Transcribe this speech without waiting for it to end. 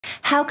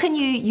How can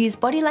you use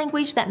body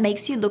language that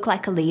makes you look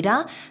like a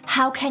leader?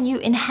 How can you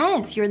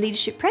enhance your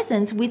leadership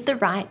presence with the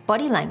right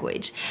body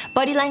language?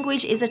 Body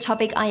language is a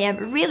topic I am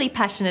really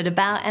passionate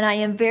about, and I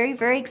am very,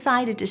 very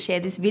excited to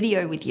share this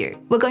video with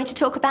you. We're going to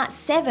talk about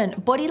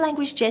 7 body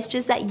language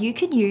gestures that you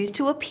can use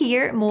to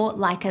appear more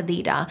like a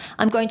leader.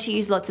 I'm going to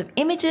use lots of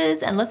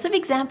images and lots of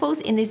examples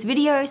in this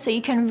video so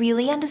you can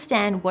really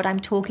understand what I'm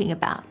talking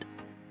about.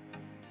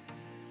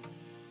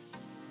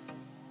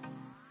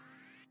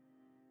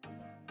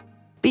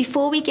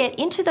 Before we get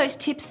into those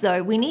tips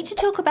though, we need to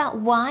talk about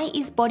why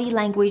is body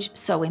language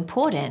so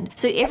important.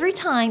 So every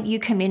time you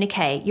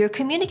communicate, your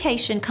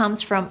communication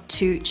comes from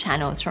 2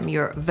 channels, from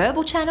your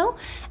verbal channel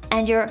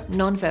and your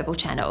non-verbal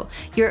channel.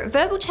 Your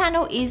verbal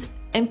channel is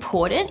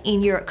important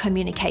in your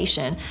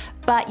communication,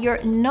 but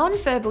your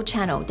non-verbal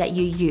channel that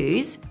you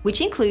use,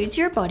 which includes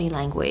your body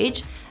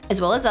language, as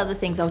well as other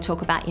things I'll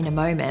talk about in a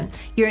moment,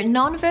 your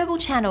non-verbal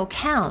channel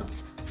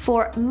counts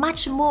for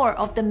much more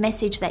of the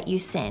message that you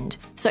send.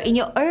 So in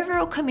your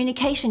overall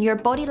communication, your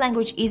body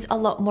language is a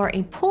lot more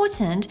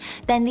important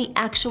than the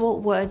actual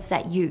words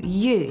that you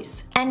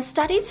use. And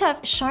studies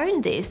have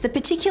shown this. The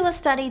particular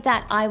study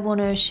that I want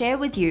to share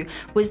with you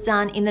was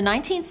done in the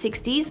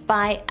 1960s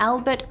by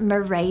Albert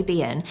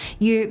Mehrabian.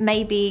 You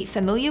may be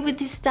familiar with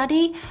this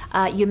study.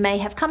 You may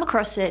have come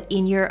across it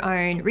in your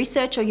own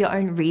research or your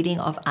own reading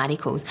of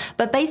articles.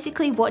 But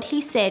basically what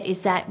he said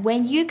is that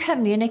when you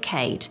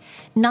communicate,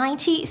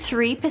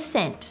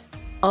 93%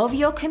 of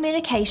your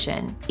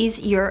communication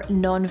is your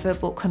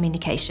nonverbal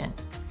communication.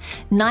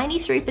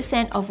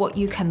 93% of what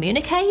you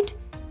communicate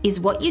is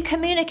what you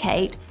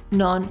communicate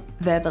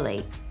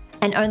non-verbally.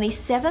 And only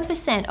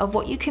 7% of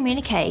what you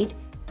communicate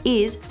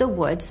is the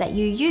words that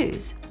you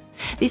use.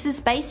 This is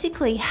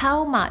basically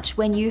how much,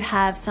 when you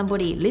have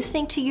somebody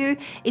listening to you,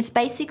 it's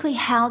basically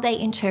how they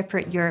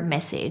interpret your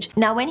message.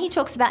 Now, when he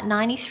talks about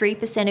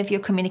 93% of your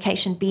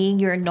communication being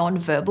your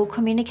non-verbal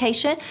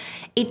communication,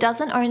 it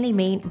doesn't only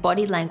mean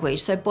body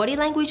language. So body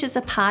language is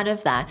a part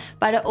of that,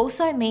 but it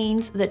also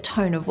means the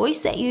tone of voice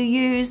that you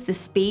use, the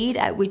speed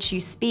at which you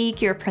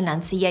speak, your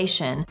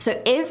pronunciation.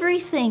 So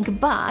everything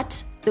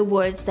but the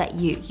words that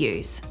you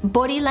use.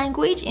 Body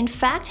language, in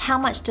fact, how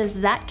much does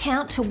that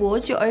count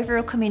towards your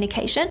overall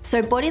communication?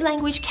 So body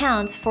language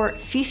counts for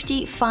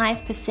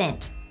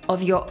 55%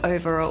 of your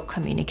overall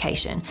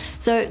communication.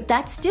 So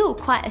that's still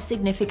quite a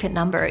significant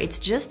number. It's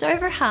just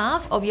over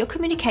half of your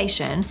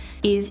communication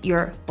is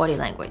your body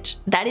language.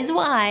 That is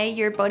why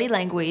your body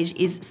language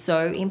is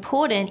so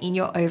important in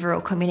your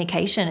overall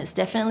communication. It's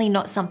definitely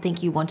not something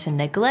you want to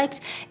neglect.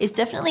 It's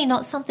definitely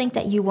not something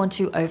that you want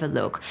to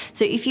overlook.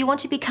 So if you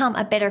want to become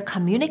a better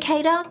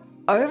communicator,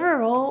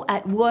 overall,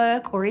 at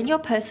work or in your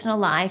personal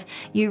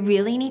life, you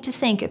really need to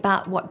think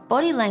about what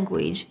body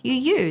language you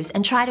use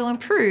and try to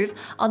improve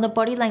on the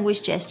body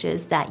language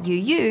gestures that you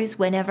use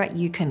whenever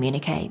you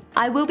communicate.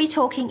 I will be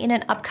talking in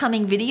an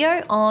upcoming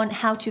video on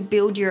how to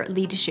build your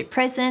leadership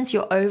presence,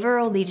 your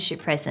overall leadership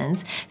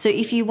presence. So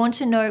if you want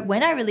to know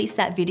when I release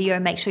that video,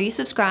 make sure you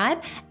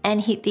subscribe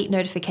and hit the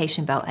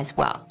notification bell as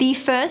well. The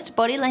first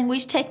body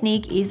language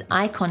technique is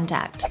eye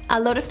contact. A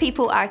lot of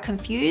people are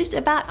confused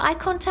about eye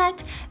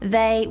contact.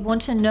 They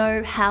want to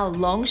know how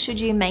long should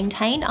you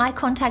maintain eye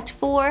contact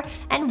for,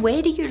 and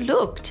where do you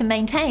look to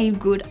maintain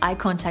good eye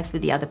contact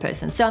with the other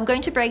person. So I'm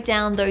going to break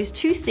down those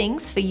 2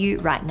 things for you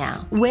right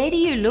now. Where do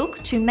you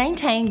look to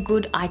maintain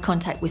good eye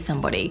contact with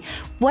somebody?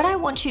 What I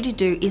want you to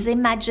do is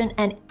imagine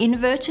an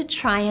inverted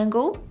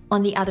triangle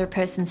on the other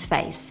person's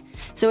face.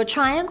 So a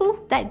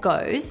triangle that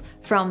goes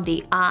from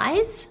the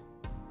eyes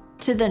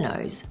to the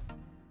nose.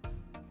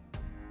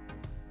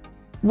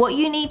 What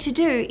you need to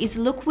do is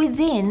look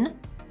within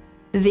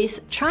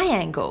this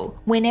triangle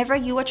whenever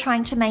you are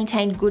trying to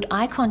maintain good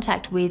eye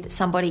contact with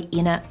somebody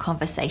in a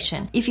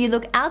conversation. If you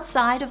look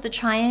outside of the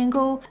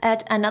triangle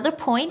at another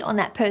point on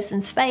that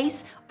person's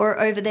face or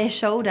over their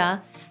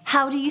shoulder,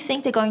 how do you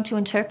think they're going to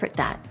interpret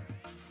that?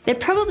 They're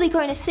probably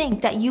going to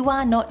think that you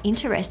are not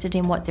interested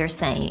in what they're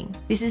saying.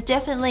 This is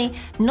definitely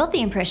not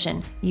the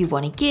impression you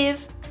want to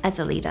give as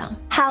a leader.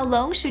 How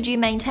long should you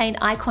maintain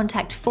eye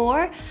contact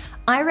for?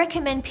 I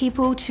recommend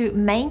people to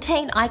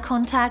maintain eye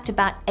contact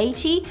about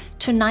 80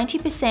 to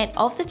 90%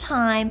 of the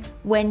time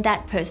when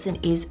that person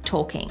is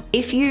talking.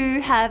 If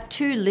you have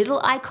too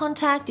little eye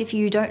contact, if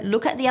you don't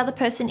look at the other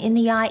person in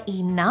the eye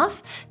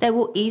enough, they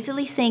will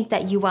easily think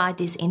that you are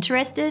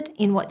disinterested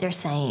in what they're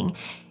saying.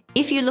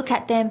 If you look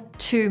at them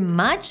too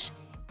much,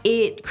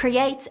 it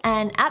creates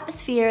an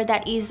atmosphere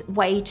that is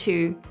way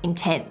too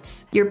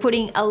intense. You're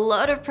putting a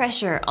lot of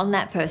pressure on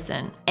that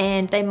person,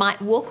 and they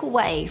might walk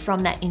away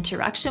from that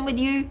interaction with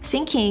you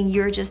thinking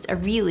you're just a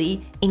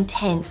really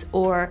intense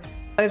or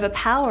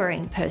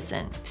overpowering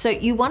person. So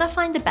you want to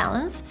find the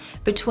balance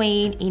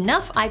between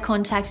enough eye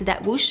contact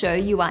that will show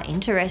you are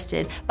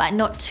interested, but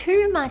not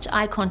too much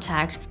eye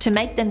contact to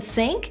make them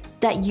think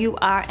that you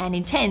are an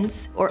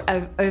intense or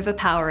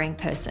overpowering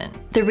person.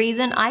 The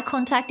reason eye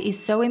contact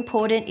is so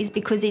important is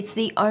because it's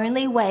the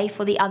only way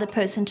for the other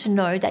person to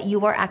know that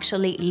you are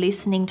actually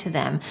listening to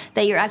them,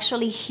 that you're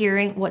actually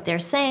hearing what they're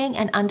saying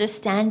and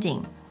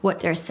understanding what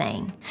they're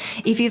saying.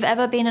 If you've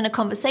ever been in a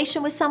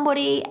conversation with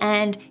somebody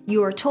and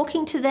you're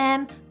talking to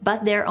them,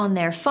 but they're on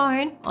their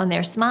phone, on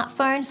their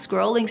smartphone,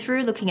 scrolling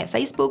through, looking at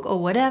Facebook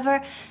or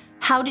whatever,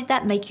 how did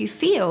that make you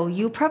feel?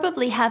 You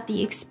probably have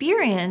the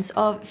experience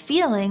of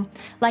feeling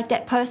like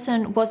that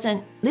person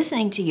wasn't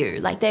listening to you,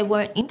 like they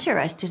weren't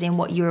interested in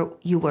what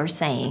you were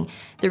saying.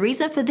 The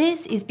reason for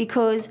this is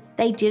because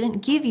they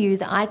didn't give you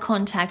the eye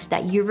contact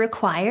that you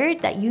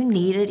required, that you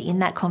needed in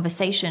that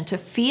conversation to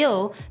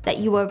feel that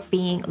you were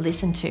being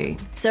listened to.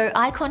 So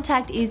eye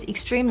contact is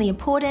extremely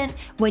important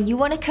when you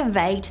want to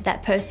convey to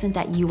that person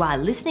that you are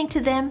listening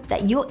to them,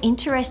 that you're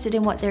interested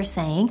in what they're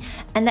saying,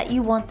 and that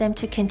you want them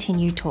to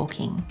continue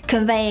talking.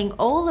 Conveying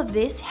all of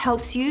this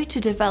helps you to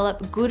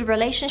develop good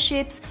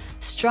relationships,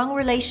 strong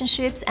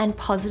relationships, and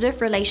positive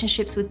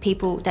relationships with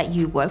people that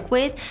you work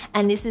with.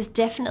 And this is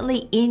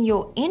definitely in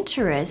your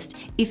interest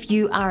if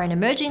you are an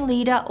emerging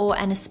leader or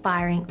an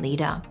aspiring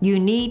leader. You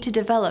need to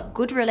develop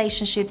good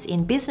relationships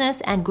in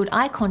business, and good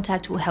eye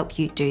contact will help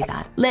you do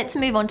that. Let's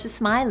move on to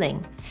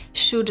smiling.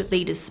 Should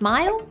leaders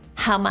smile?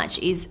 How much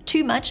is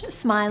too much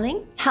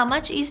smiling? How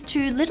much is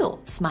too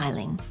little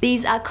smiling?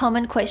 These are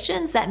common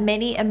questions that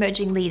many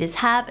emerging leaders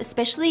have,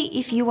 especially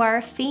if you are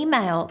a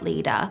female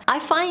leader. I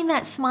find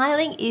that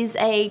smiling is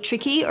a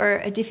tricky or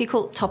a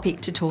difficult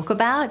topic to talk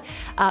about.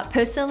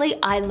 Personally,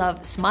 I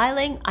love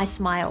smiling. I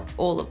smile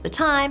all of the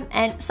time,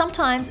 and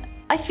sometimes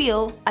I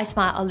feel I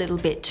smile a little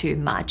bit too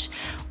much.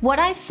 What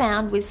I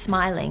found with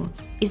smiling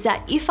is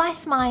that if I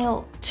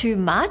smile too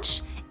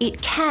much, it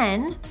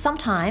can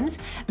sometimes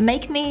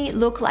make me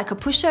look like a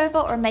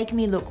pushover or make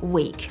me look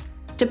weak,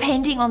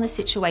 depending on the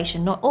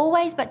situation. Not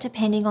always, but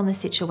depending on the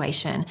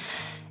situation.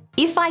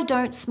 If I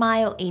don't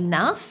smile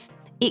enough,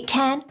 it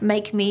can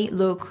make me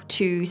look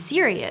too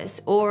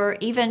serious or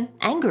even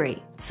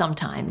angry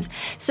sometimes.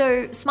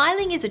 So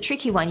smiling is a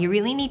tricky one. You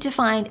really need to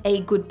find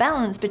a good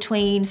balance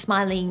between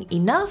smiling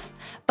enough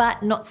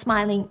but not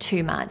smiling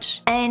too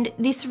much. And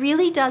this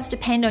really does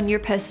depend on your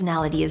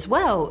personality as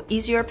well.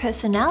 Is your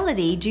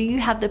personality, do you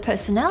have the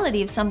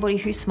personality of somebody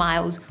who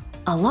smiles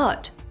a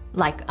lot,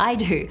 like I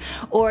do?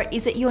 Or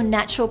is it your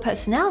natural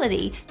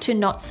personality to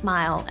not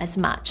smile as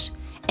much?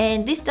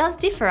 And this does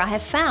differ, I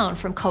have found,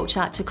 from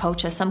culture to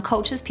culture. Some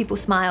cultures people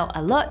smile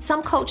a lot,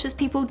 some cultures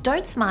people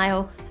don't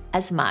smile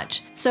as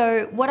much.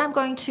 So what I'm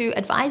going to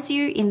advise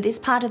you in this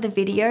part of the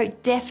video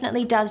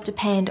definitely does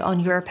depend on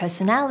your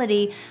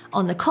personality,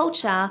 on the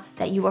culture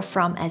that you are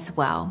from as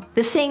well.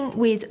 The thing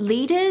with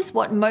leaders,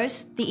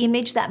 the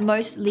image that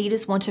most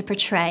leaders want to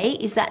portray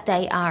is that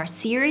they are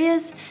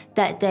serious,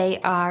 that they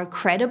are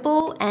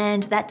credible,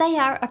 and that they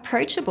are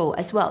approachable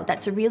as well.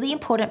 That's a really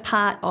important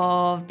part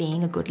of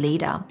being a good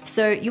leader.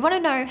 So you want to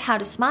know how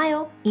to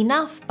smile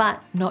enough,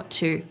 but not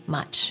too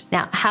much.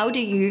 Now, how do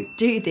you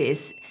do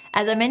this?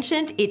 As I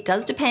mentioned, it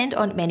does depend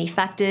on many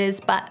factors,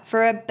 but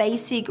for a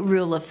basic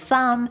rule of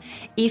thumb,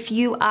 if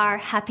you are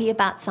happy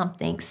about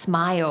something,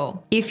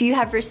 smile. If you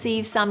have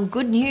received some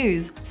good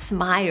news,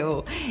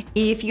 smile.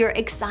 If you're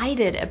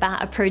excited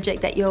about a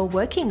project that you're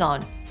working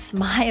on,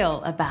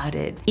 smile about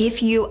it.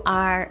 If you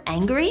are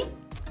angry,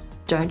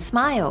 don't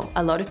smile.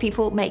 A lot of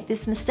people make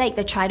this mistake.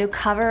 They try to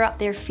cover up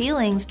their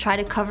feelings, try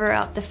to cover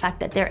up the fact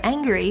that they're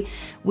angry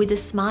with a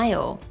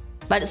smile.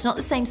 But it's not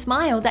the same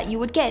smile that you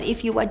would get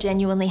if you are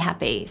genuinely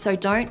happy. So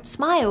don't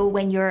smile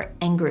when you're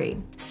angry.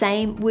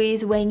 Same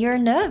with when you're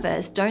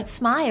nervous. Don't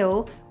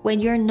smile when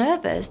you're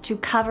nervous to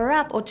cover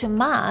up or to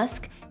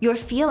mask your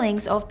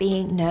feelings of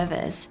being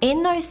nervous.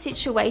 In those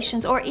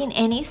situations, or in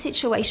any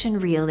situation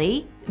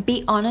really,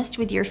 be honest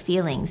with your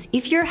feelings.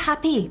 If you're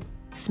happy,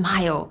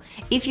 smile.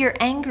 If you're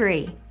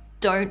angry,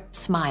 don't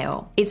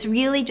smile. It's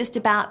really just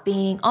about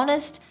being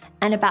honest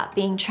and about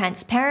being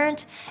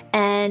transparent,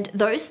 and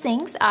those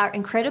things are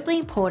incredibly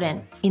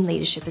important in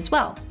leadership as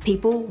well.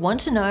 People want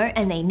to know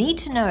and they need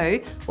to know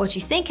what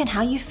you think and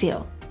how you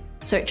feel.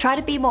 So try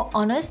to be more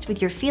honest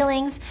with your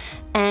feelings,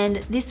 and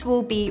this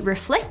will be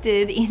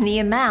reflected in the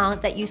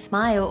amount that you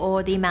smile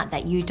or the amount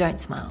that you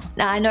don't smile.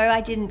 Now, I know I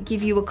didn't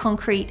give you a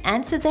concrete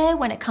answer there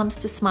when it comes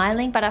to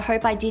smiling, but I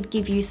hope I did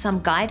give you some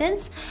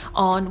guidance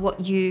on what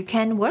you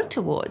can work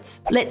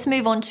towards. Let's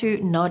move on to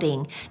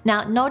nodding.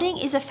 Now, nodding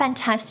is a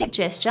fantastic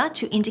gesture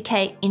to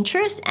indicate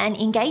interest and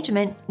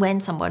engagement when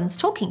someone's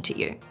talking to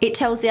you. It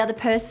tells the other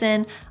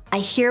person, I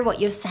hear what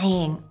you're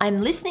saying, I'm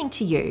listening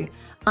to you,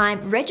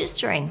 I'm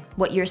registering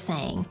what you're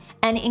saying,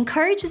 and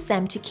encourages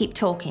them to keep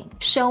talking.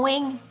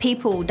 Showing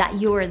people that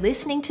you're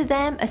listening to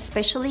them,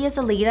 especially as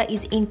a leader,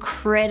 is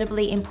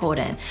incredibly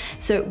important.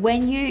 So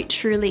when you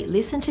truly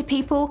listen to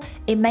people,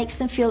 it makes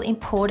them feel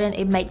important,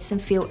 it makes them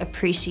feel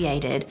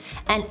appreciated.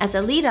 And as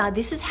a leader,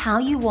 this is how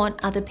you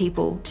want other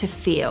people to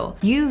feel.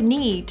 You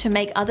need to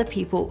make other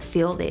people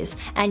feel this,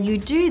 and you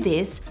do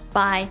this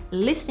by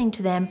listening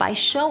to them, by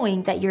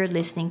showing that you're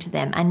listening to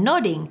them. And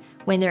nodding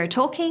when they're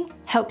talking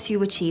helps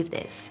you achieve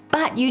this.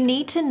 But you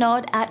need to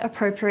nod at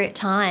appropriate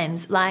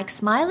times. Like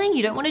smiling,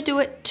 you don't want to do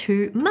it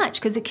too much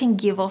because it can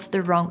give off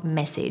the wrong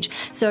message.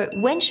 So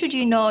when should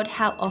you nod?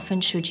 How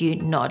often should you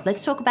nod?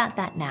 Let's talk about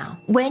that now.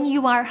 When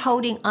you are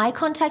holding eye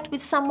contact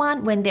with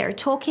someone, when they're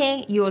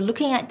talking, you're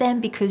looking at them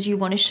because you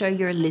want to show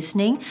you're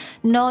listening,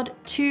 nod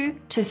 2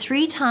 to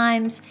 3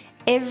 times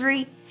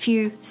every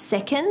few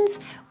seconds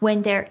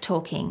when they're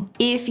talking.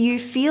 If you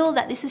feel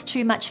that this is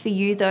too much for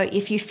you though,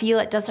 if you feel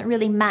it doesn't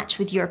really match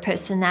with your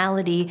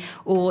personality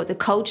or the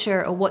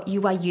culture or what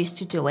you are used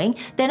to doing,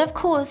 then of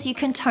course you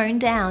can tone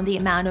down the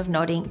amount of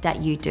nodding that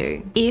you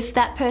do. If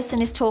that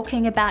person is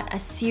talking about a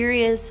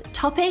serious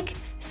topic,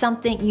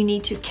 something you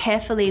need to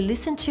carefully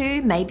listen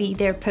to, maybe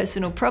their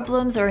personal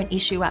problems or an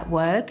issue at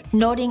work,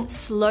 nodding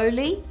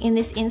slowly in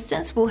this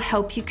instance will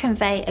help you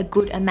convey a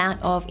good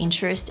amount of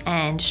interest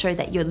and show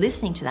that you're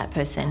listening to that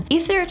person.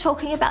 If they're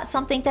talking about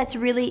something that's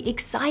really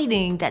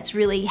exciting, that's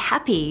really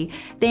happy,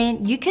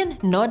 then you can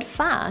nod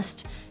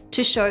fast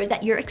to show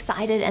that you're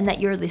excited and that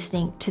you're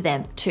listening to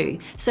them too.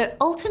 So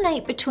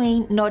alternate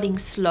between nodding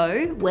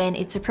slow when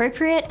it's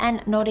appropriate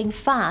and nodding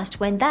fast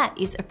when that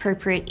is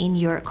appropriate in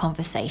your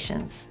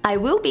conversations. I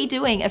will be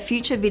doing a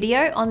future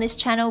video on this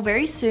channel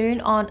very soon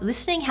on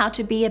listening, how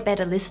to be a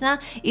better listener.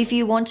 If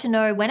you want to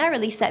know when I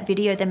release that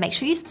video, then make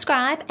sure you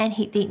subscribe and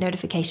hit the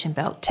notification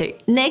bell too.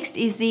 Next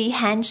is the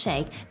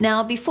handshake.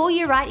 Now, before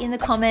you write in the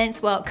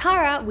comments, well,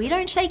 Cara, we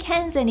don't shake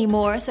hands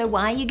anymore, so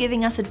why are you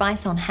giving us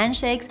advice on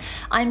handshakes?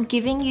 I'm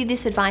giving you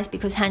this advice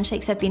because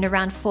handshakes have been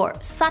around for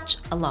such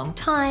a long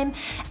time,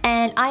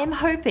 and I am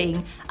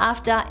hoping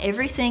after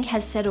everything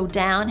has settled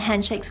down,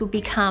 handshakes will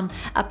become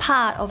a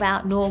part of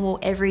our normal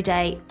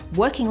everyday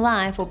working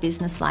life or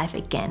business life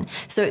again.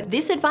 So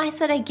this advice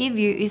that I give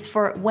you is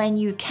for when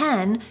you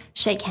can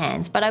shake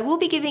hands, but I will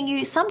be giving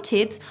you some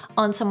tips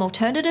on some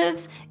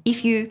alternatives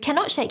if you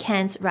cannot shake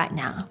hands right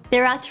now.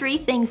 There are 3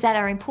 things that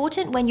are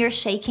important when you're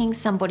shaking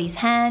somebody's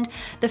hand.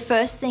 The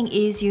first thing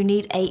is you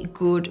need a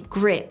good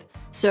grip.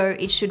 So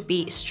it should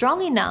be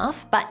strong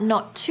enough, but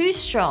not too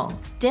strong.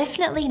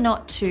 Definitely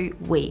not too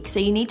weak. So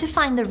you need to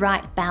find the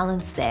right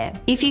balance there.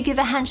 If you give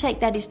a handshake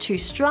that is too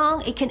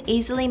strong, it can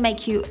easily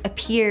make you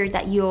appear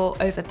that you're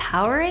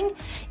overpowering.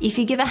 If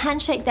you give a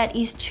handshake that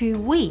is too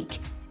weak,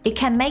 it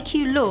can make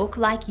you look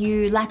like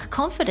you lack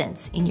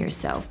confidence in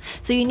yourself.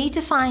 So you need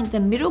to find the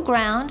middle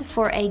ground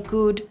for a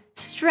good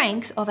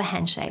strength of a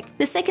handshake.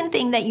 The second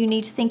thing that you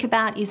need to think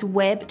about is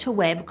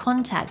web-to-web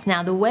contact.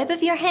 Now, the web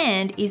of your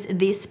hand is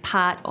this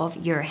part of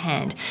your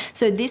hand.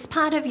 So this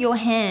part of your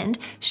hand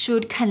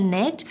should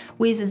connect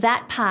with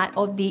that part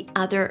of the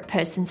other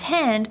person's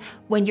hand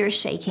when you're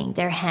shaking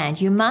their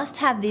hand. You must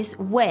have this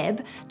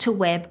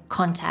web-to-web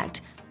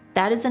contact.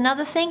 That is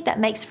another thing that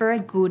makes for a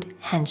good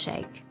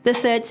handshake. The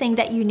third thing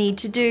that you need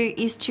to do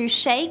is to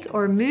shake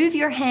or move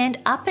your hand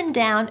up and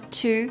down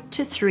 2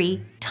 to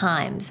 3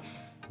 times.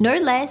 No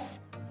less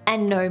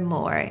and no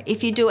more.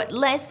 If you do it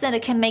less, then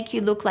it can make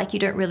you look like you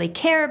don't really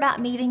care about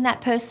meeting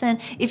that person.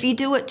 If you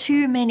do it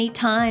too many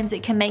times,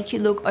 it can make you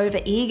look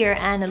overeager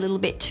and a little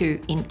bit too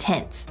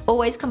intense.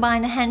 Always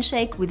combine a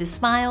handshake with a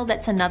smile.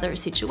 That's another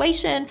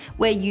situation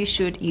where you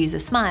should use a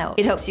smile.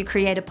 It helps you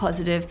create a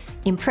positive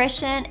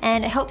impression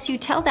and it helps you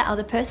tell that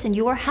other person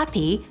you are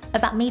happy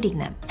about meeting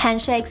them.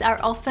 Handshakes are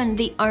often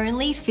the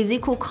only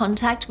physical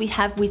contact we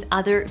have with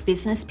other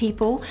business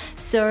people,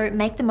 so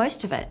make the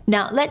most of it.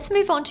 Now, let's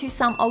move on to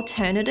some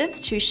alternatives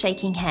to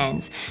shaking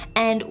hands.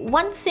 And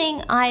one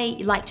thing I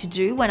like to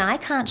do when I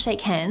can't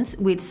shake hands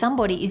with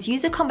somebody is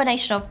use a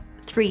combination of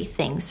 3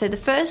 things. So the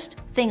first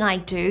thing I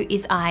do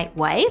is I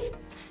wave,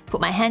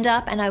 put my hand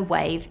up and I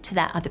wave to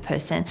that other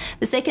person.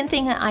 The second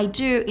thing that I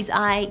do is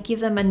I give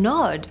them a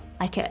nod,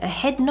 like a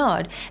head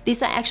nod.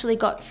 This I actually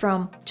got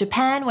from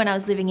Japan. When I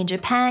was living in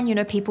Japan, you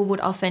know, people would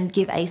often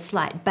give a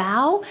slight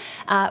bow,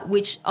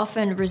 which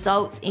often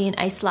results in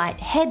a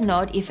slight head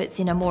nod if it's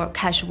in a more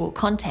casual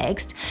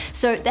context.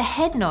 So the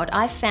head nod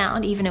I've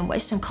found, even in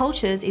Western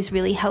cultures, is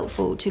really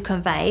helpful to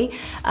convey,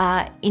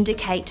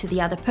 indicate to the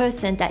other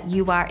person that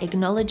you are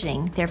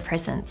acknowledging their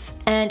presence.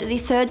 And the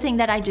third thing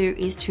that I do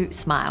is to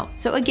smile.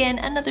 So again,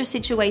 another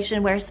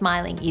situation where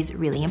smiling is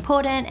really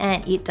important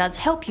and it does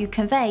help you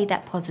convey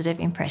that positive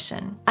impression.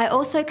 I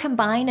also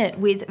combine it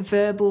with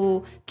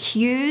verbal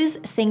cues,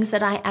 things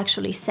that I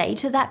actually say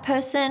to that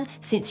person.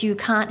 Since you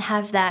can't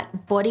have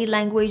that body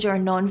language or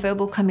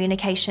non-verbal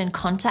communication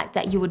contact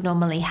that you would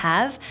normally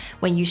have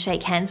when you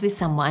shake hands with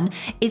someone,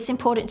 it's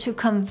important to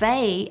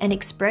convey and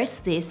express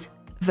this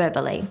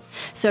verbally.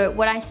 So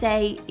what I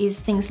say is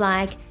things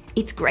like,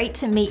 "It's great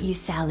to meet you,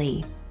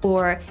 Sally,"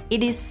 or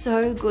 "It is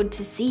so good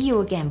to see you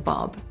again,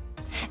 Bob."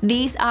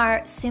 These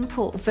are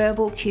simple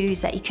verbal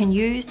cues that you can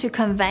use to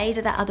convey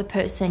to the other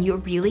person you're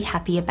really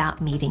happy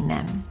about meeting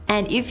them.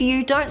 And if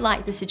you don't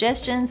like the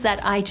suggestions that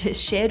I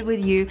just shared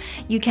with you,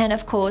 you can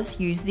of course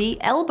use the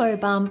elbow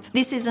bump.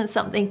 This isn't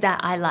something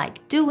that I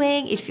like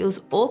doing. It feels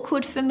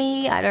awkward for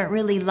me. I don't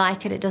really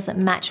like it. It doesn't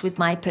match with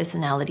my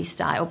personality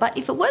style. But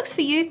if it works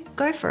for you,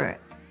 go for it.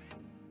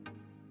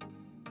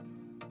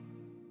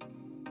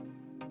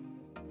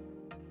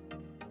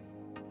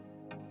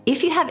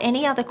 If you have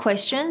any other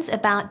questions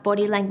about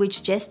body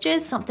language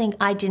gestures, something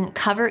I didn't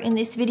cover in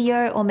this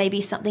video, or maybe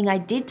something I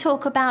did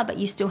talk about but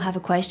you still have a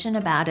question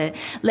about it,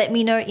 let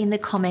me know in the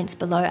comments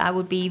below. I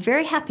would be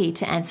very happy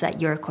to answer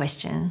your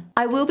question.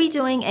 I will be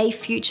doing a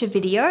future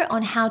video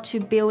on how to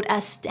build a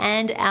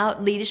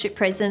standout leadership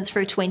presence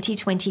for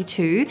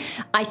 2022.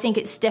 I think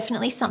it's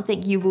definitely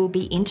something you will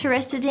be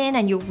interested in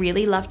and you'll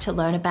really love to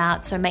learn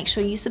about, so make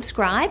sure you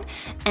subscribe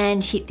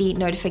and hit the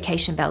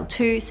notification bell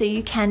too so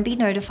you can be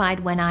notified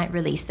when I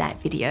release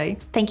that video.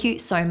 Thank you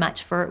so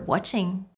much for watching.